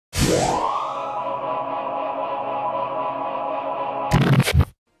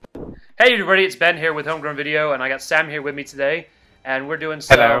Hey everybody, it's Ben here with Homegrown Video, and I got Sam here with me today, and we're doing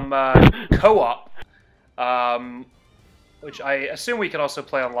some co-op, which I assume we can also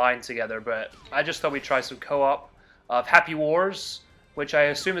play online together, but I just thought we'd try some co-op of Happy Wars, which I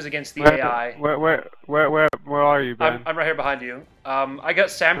assume is against the AI. Where are you, Ben? I'm right here behind you. I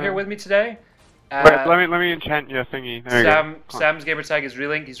got Sam here with me today. Wait, let me enchant your thingy. There you go. Sam's gamertag is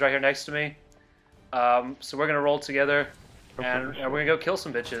Relink. He's right here next to me. So we're gonna roll together, and we're gonna go kill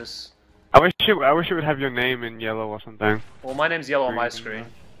some bitches. I wish it would have your name in yellow or something. Well, my name's yellow on my screen.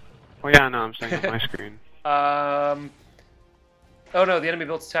 Oh yeah, no, I'm saying on my screen. Oh no, the enemy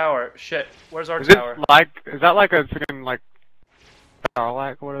built a tower. Shit, where's our Is tower? Is that like a freaking like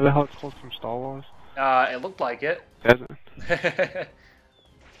Starlight, whatever the hell it's called from Star Wars? It looked like it. Does it?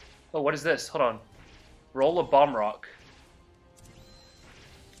 Oh, what is this? Hold on. Roll a bomb rock.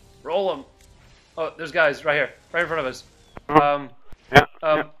 Roll them. Oh, there's guys right here, right in front of us. Yeah.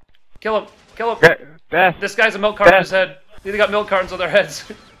 Kill him! Kill him! Death. This guy's a milk carton on his head. They got milk cartons on their heads.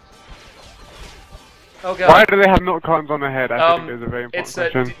 Oh god. Why do they have milk cartons on their head? I think it's a very important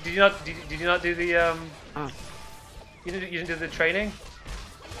question. Did you not do the You didn't do the training?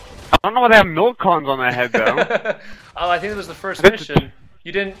 I don't know why they have milk cartons on their head though. Oh, I think it was the first mission.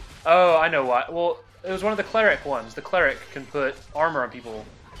 You didn't. Oh, I know why. Well, it was one of the cleric ones. The cleric can put armor on people.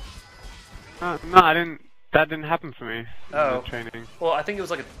 No, I didn't. That didn't happen for me. Oh. Training. Well, I think it was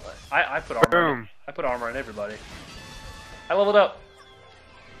like I put armor. Boom. I put armor on everybody. I leveled up.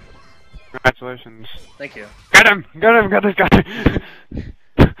 Congratulations. Thank you. Got him! Got this guy!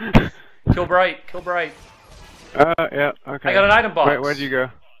 Kill Bright! Kill Bright! Yeah, okay. I got an item box. Wait, where'd you go?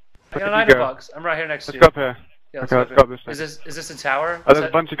 I got an item box. I'm right here next to you. Let's go up here. Yeah, let's go up this thing. Is this a tower? Oh, there's a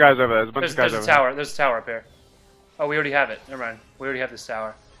bunch of guys over there. There's a tower. There's a tower up here. Oh, we already have it. Never mind. We already have this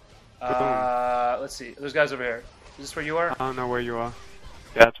tower. Let's see. There's guys over here. Is this where you are? I don't know where you are.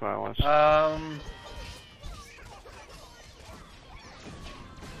 Yeah, that's where I was.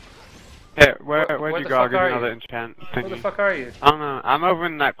 Hey, where'd you go? I'll give you another enchant thingy. Where the fuck are you? I don't know. I'm over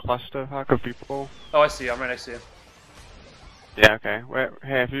in that cluster of people. Oh, I see you. I'm right next to you. Yeah, okay.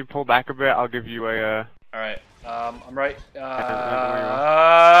 Hey, if you pull back a bit, I'll give you a, Alright. I'm right. Where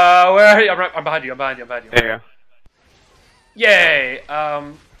are you? I'm behind you. There you go. Yay!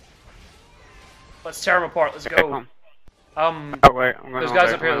 Let's tear them apart. Let's go. Oh wait, there's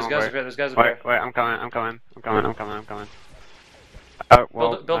guys up here. There's guys up here. Wait, I'm coming. Oh,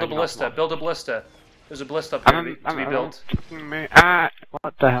 well, build a ballista. Build a ballista. There's a ballista up here to be built.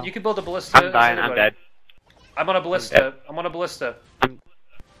 What the hell? You can build a ballista. I'm dying. I'm dead. I'm on a ballista. I'm on a ballista. I'm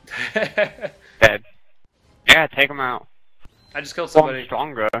dead. Yeah, take him out. I just killed somebody. I'm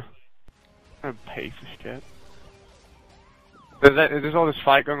stronger. I'm a piece of shit. There's all this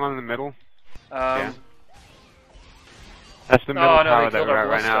fight going on in the middle. Yeah. That's the middle tower that we're at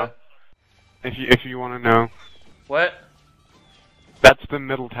right now. If you want to know. What? That's the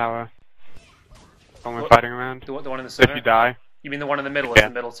middle tower. The one we're fighting around. The one in the center? If you die. You mean the one in the middle is the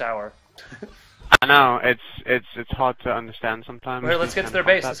middle tower? I know, it's hard to understand sometimes. Wait, let's get to their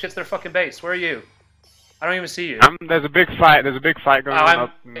base. Let's get to their fucking base. Where are you? I don't even see you. There's a big fight. There's a big fight going on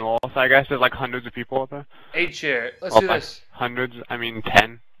up north. I guess there's like hundreds of people up there. 8 chair. Let's do this. Hundreds. I mean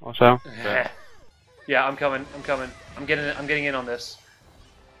 10 or so. Yeah, I'm coming. I'm getting in on this.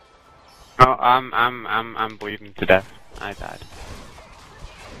 Oh, I'm bleeding to death. I died.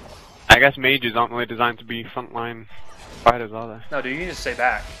 I guess mages aren't really designed to be frontline fighters, are they? No, dude, you need to stay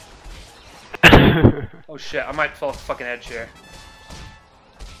back. Oh shit, I might fall off the fucking edge here.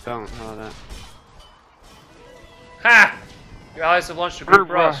 Don't, how that? Ha! Your allies have launched a group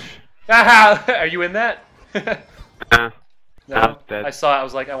rush. Ha! Are you in that? No, dead. I saw it. I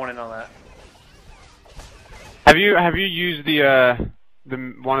was like, I want in on that. Have you used the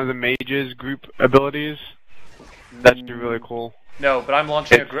one of the mages group abilities? That's really cool. No, but I'm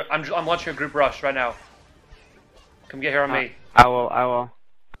launching I'm launching a group rush right now. Come get here on me. I will. I'm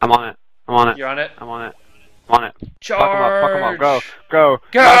on it. You're on it? I'm on it. Charge! Fuck 'em up. Go!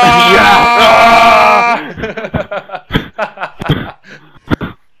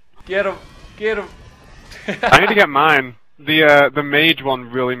 Get him! I need to get mine. The mage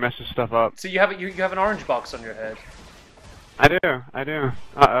one really messes stuff up. So you have an orange box on your head. I do.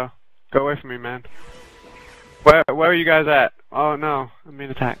 Uh-oh. Go away from me, man. Where are you guys at? Oh no, I'm being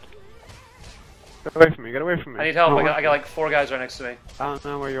attacked. Get away from me. I need help. I got like 4 guys right next to me. I don't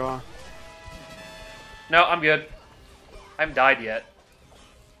know where you are. No, I'm good. I haven't died yet.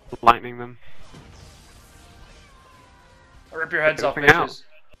 Lightning them. I'll rip your heads off, bitches.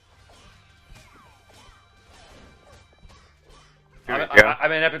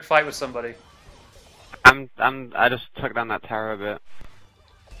 I'm in an epic fight with somebody. I just took down that tower a bit.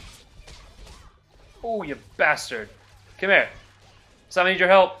 Oh, you bastard! Come here. So I need your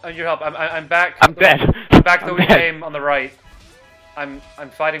help. I need your help. I'm back. I'm dead. I'm back the I'm way you dead. came on the right. I'm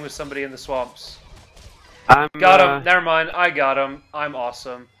fighting with somebody in the swamps. I'm, Got him. Never mind. I got him. I'm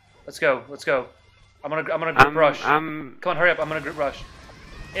awesome. Let's go. Let's go. I'm gonna group rush. Come on, hurry up. I'm gonna group rush.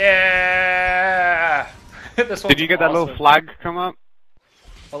 Yeah. This Did you get that little flag come up?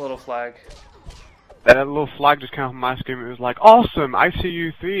 A little flag. That little flag just came up on my screen. It was like, awesome!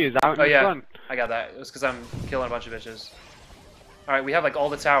 ICU3 is out in the front. I got that. It was because I'm killing a bunch of bitches. Alright, we have like all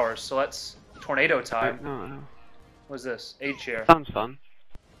the towers, so let's tornado time. No. What's this? Aid chair. Sounds fun.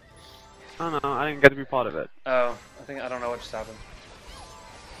 Oh no, I didn't get to be part of it. Oh, I don't know what just happened.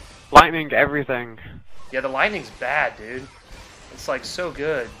 Lightning everything. Yeah, the lightning's bad, dude. It's like so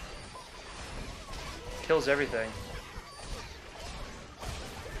good. Kills everything.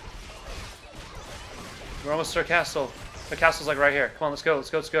 We're almost to our castle. The castle's like right here. Come on, let's go, let's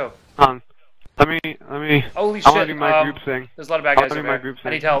go, let's go. Let me. Holy I shit! want to do my group thing. There's a lot of bad guys over here. I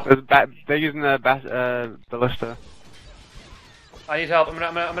need help. They're using the ballista. I need help. I'm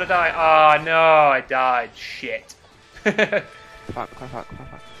gonna die. Ah, no, I died. Shit. Fuck. Come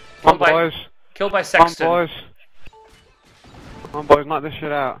on, boys. Killed by Sexton. Come on, boys, knock this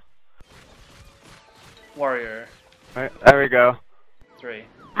shit out. Warrior. Right, there we go. 3.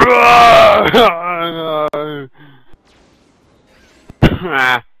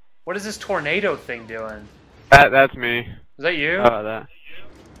 What is this tornado thing doing? That's me. Is that you? That.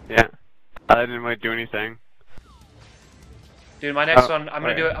 Yeah. I didn't really do anything. Dude, my next one, I'm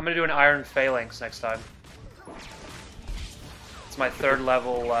gonna do an iron phalanx next time. It's my third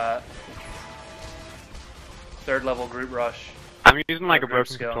level group rush. I'm using like a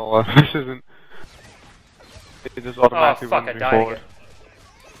broken controller. This isn't. It just automatically runs me forward.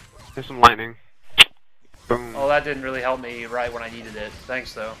 There's some lightning. Boom. Oh, that didn't really help me right when I needed it.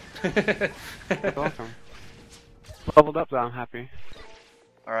 Thanks, though. You're welcome. Leveled up, though. I'm happy.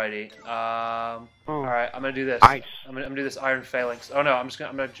 Alrighty. Alright, I'm gonna do this. Ice. I'm gonna do this iron phalanx. Oh no, I'm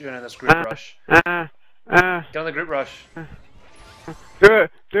gonna join in this group rush. Get on the group rush. Do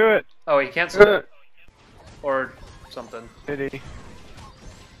it. Oh, he canceled it. Or something. Did he?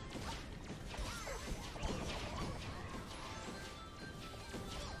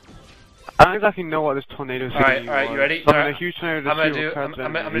 I don't exactly know what this tornado is. Alright, you ready? So a huge tornado. I'm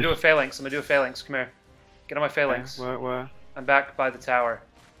gonna do a phalanx. I'm gonna do a phalanx. Come here. Get on my phalanx. Okay, where? I'm back by the tower.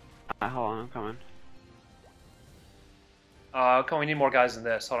 Hold on, I'm coming. Come on, we need more guys than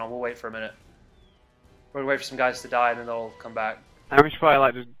this. Hold on, we'll wait for a minute. We're gonna wait for some guys to die and then they'll come back. I wish probably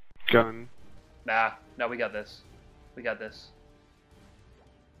like just going. Nah, no, we got this. We got this.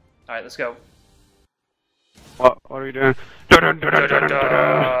 Alright, let's go. What are we doing? We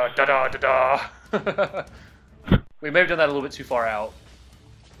may have done that a little bit too far out.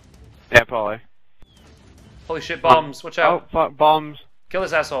 Yeah, probably. Holy shit, bombs! Watch out! Oh, fuck, bombs! Kill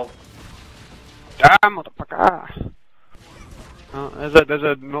this asshole! Damn, motherfucker! Oh, there's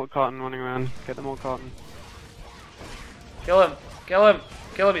a milk carton running around. Get the milk carton. Kill him! Kill him!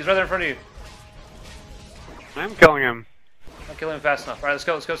 Kill him! He's right there in front of you. I'm killing him. I'll kill him fast enough. Alright, let's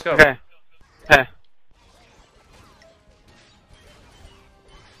go, let's go, let's go. Okay. Hey.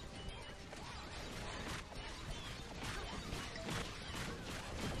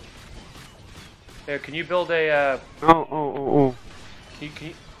 Here, can you build a, Oh. Can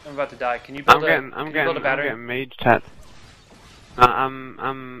you, I'm about to die. Can you build build a battery? I'm getting mage tat. No,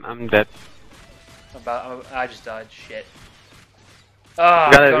 I'm dead. I just died. Shit. We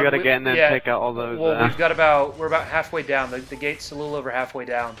gotta get in there and take out all those. Well, we're about halfway down. The gate's a little over halfway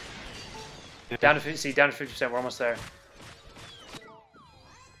down. Yeah. Down to 50%. We're almost there.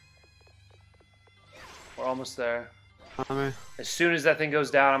 We're almost there. As soon as that thing goes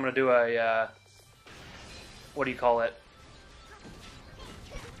down, I'm gonna do a what do you call it?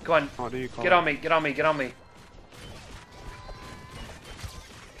 Come on. What do you call it? Get on me. Get on me. Get on me.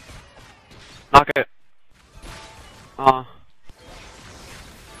 Knock it.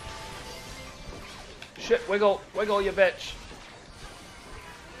 Shit, wiggle, you bitch.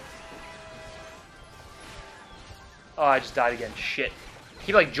 Oh, I just died again. Shit. I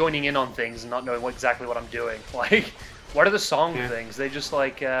keep like joining in on things and not knowing exactly what I'm doing. Like, what are the song things? They just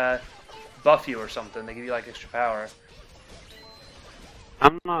like buff you or something. They give you like extra power.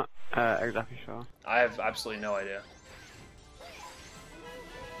 I'm not exactly sure. I have absolutely no idea.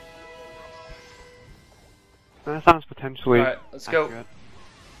 That sounds potentially. Alright, let's go.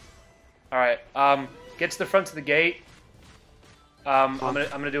 Alright, get to the front of the gate. I'm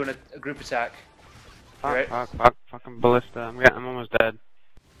gonna do a group attack. Fucking ballista. I'm almost dead.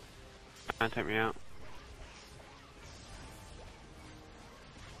 Trying to take me out.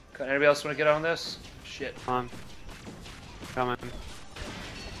 Anybody else want to get on this? Shit. Come on. Coming.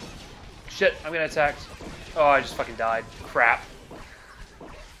 Shit, I'm getting attacked. Oh, I just fucking died. Crap.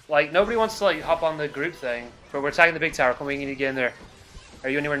 Like, nobody wants to, like, hop on the group thing. But we're attacking the big tower. Come on, we need to get in there. Are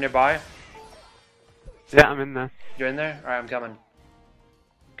you anywhere nearby? Yeah, I'm in there. You're in there? Alright, I'm coming.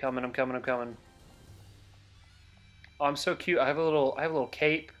 I'm coming. Oh, I'm so cute. I have a little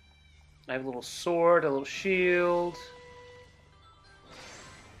cape. I have a little sword, a little shield.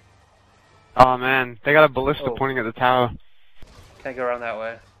 Oh man, they got a ballista pointing at the tower. Can't go around that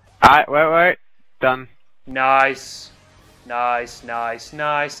way. Alright, wait. Done. Nice. I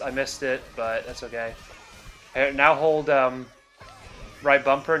missed it, but that's okay. Here, now hold right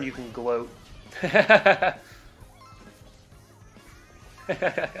bumper and you can gloat.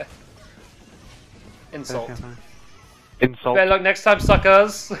 Insult. Okay, insult. Better luck next time,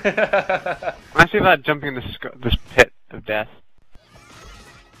 suckers. I see that jumping in this pit of death.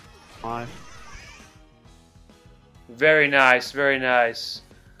 Alive. Very nice.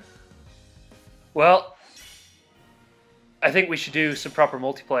 Well, I think we should do some proper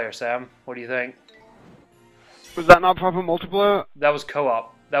multiplayer, Sam. What do you think? Was that not proper multiplayer? That was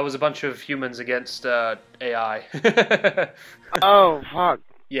co-op. That was a bunch of humans against AI. Oh fuck.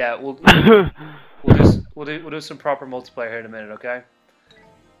 Yeah, we'll do some proper multiplayer here in a minute, okay?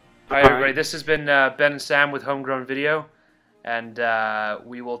 Alright, everybody. This has been Ben and Sam with Homegrown Video, and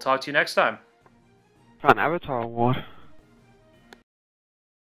we will talk to you next time. Got an avatar award.